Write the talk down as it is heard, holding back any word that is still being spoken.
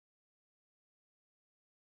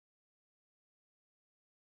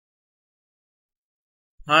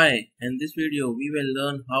Hi, in this video we will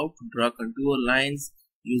learn how to draw contour lines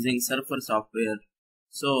using Surfer software.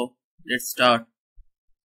 So let's start.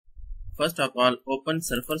 First of all, open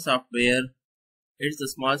Surfer software. It's the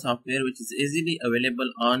small software which is easily available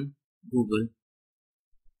on Google.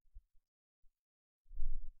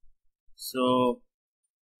 So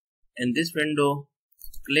in this window,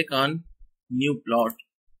 click on New Plot.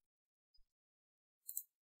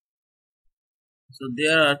 So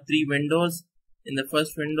there are three windows. In the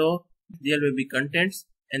first window, there will be contents.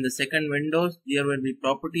 In the second window, there will be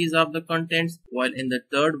properties of the contents. While in the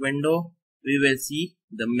third window, we will see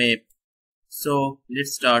the map. So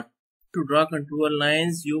let's start. To draw contour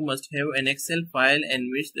lines, you must have an Excel file in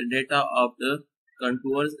which the data of the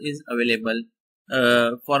contours is available.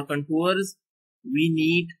 For contours, we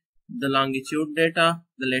need the longitude data,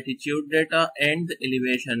 the latitude data, and the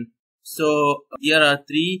elevation. So there are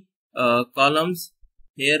three columns.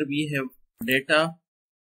 Here we have data,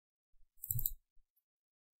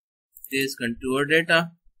 this contour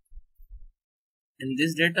data. In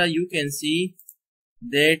this data you can see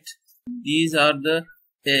that these are the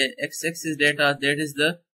x-axis data, that is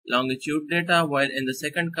the longitude data, while in the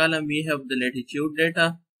second column we have the latitude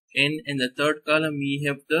data, and in the third column we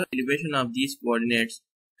have the elevation of these coordinates.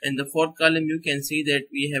 In the fourth column you can see that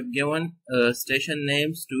we have given station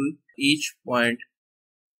names to each point.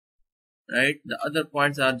 Right, the other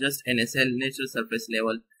points are just NSL, natural surface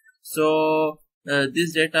level. So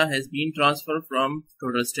this data has been transferred from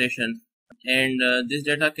total station, and this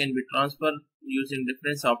data can be transferred using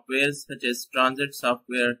different softwares such as transit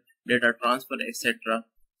software, data transfer, etc.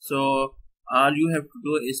 So all you have to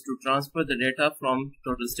do is to transfer the data from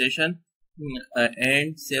total station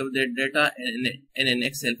and save that data in an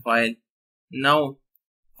Excel file. Now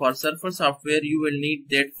for Surfer software you will need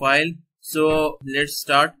that file. So let's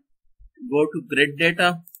start. Go to grid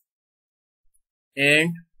data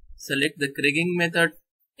and select the kriging method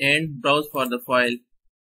and browse for the file.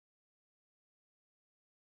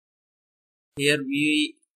 Here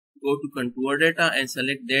we go to contour data and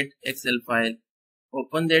select that Excel file.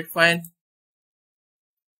 Open that file.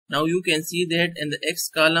 Now you can see that in the X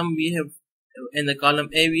column we have, in the column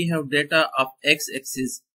A we have data of X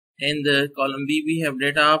axis, in the column B we have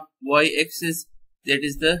data of Y axis, that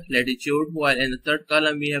is the latitude, while in the third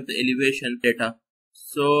column we have the elevation data.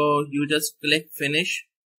 So you just click finish.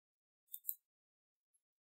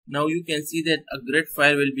 Now you can see that a grid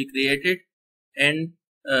file will be created, and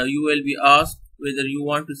you will be asked whether you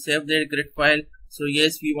want to save that grid file. So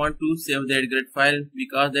yes, we want to save that grid file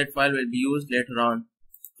because that file will be used later on.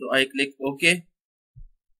 So I click OK.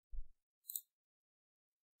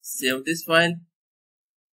 Save this file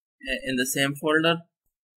in the same folder.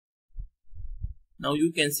 Now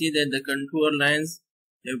you can see that the contour lines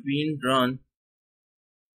have been drawn.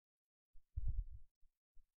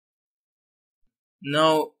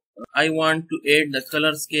 Now I want to add the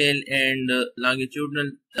color scale and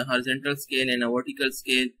longitudinal, horizontal scale and a vertical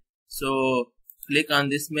scale. So click on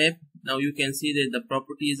this map. Now you can see that the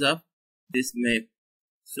properties of this map.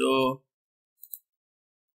 So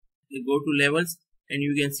you go to levels and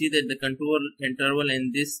you can see that the contour interval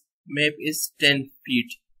in this map is 10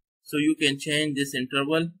 feet. So you can change this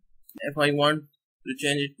interval. If I want to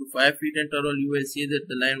change it to 5 feet interval, you will see that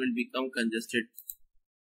the line will become congested.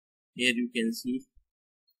 Here you can see.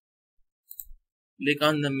 Click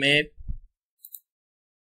on the map.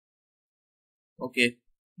 Okay.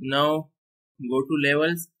 Now go to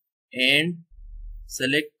levels and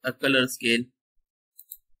select a color scale.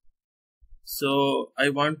 So I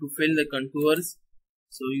want to fill the contours.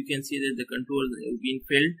 So you can see that the contours have been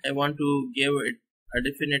filled. I want to give it a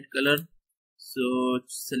definite color, so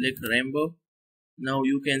select rainbow. Now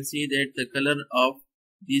you can see that the color of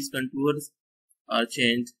these contours are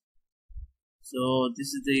changed. So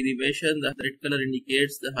this is the elevation. The red color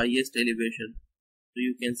indicates the highest elevation, so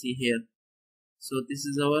you can see here. So this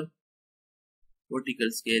is our vertical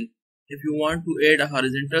scale. If you want to add a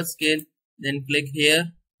horizontal scale, then click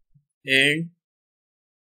here and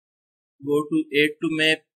go to add to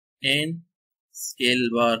map and scale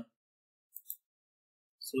bar.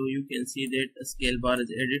 So you can see that a scale bar is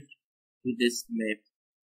added to this map,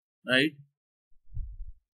 right?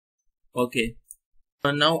 Okay.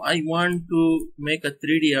 Now I want to make a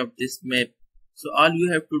 3D of this map. So all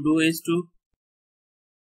you have to do is to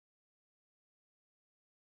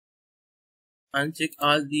uncheck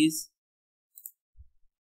all these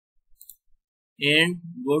and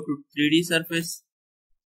go to 3D surface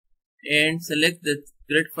and select the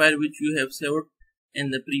grid file which you have saved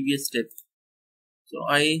in the previous step. So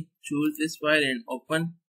I choose this file and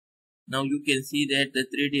open. Now you can see that the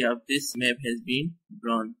 3D of this map has been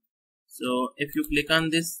drawn. So if you click on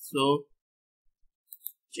this, so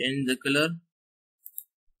change the color.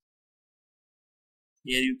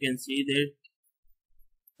 Here you can see that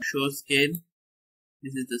show scale.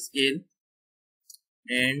 This is the scale,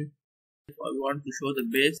 and if I want to show the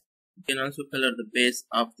base, you can also color the base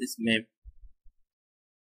of this map.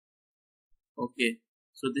 Okay,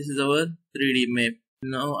 so this is our 3D map.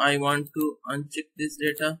 Now I want to uncheck this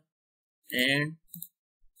data and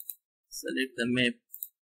select the map,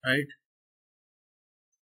 right?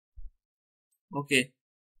 Okay,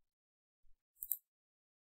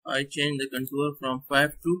 I change the contour from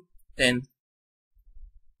 5 to 10.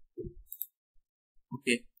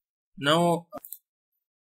 Okay, now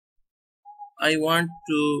I want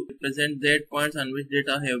to represent that points on which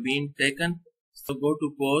data have been taken. So go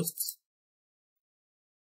to posts,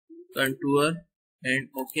 contour, and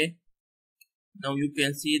OK. Now you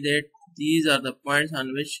can see that these are the points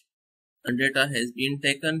on which data has been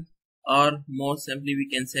taken, or more simply we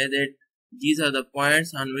can say that these are the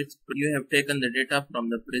points on which you have taken the data from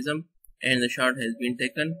the prism and the shot has been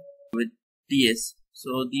taken with TS.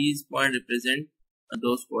 So these points represent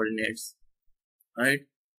those coordinates, right?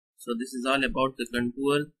 So this is all about the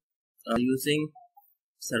contour using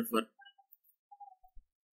Surfer.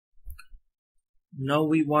 Now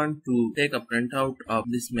we want to take a printout of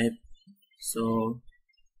this map. So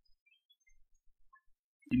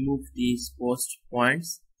remove these post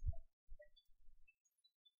points,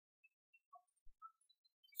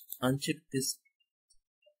 uncheck this,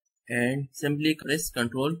 and simply press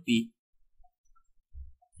Ctrl P.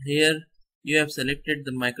 Here you have selected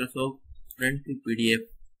the Microsoft Print to PDF,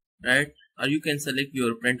 right? Or you can select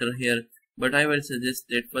your printer here, but I will suggest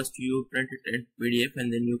that first you print it in PDF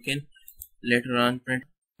and then you can later on print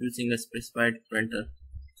using a specified printer.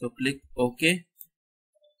 So click OK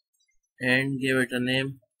and give it a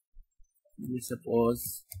name. We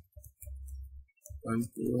suppose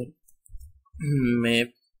contour map.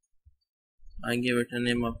 I give it a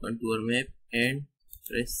name of contour map and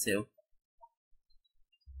press save.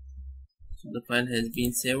 So the file has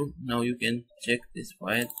been saved. Now you can check this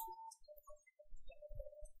file.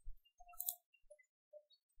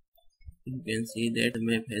 You can see that the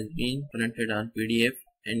map has been printed on PDF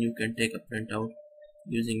and you can take a printout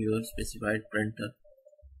using your specified printer.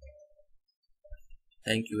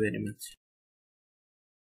 Thank you very much.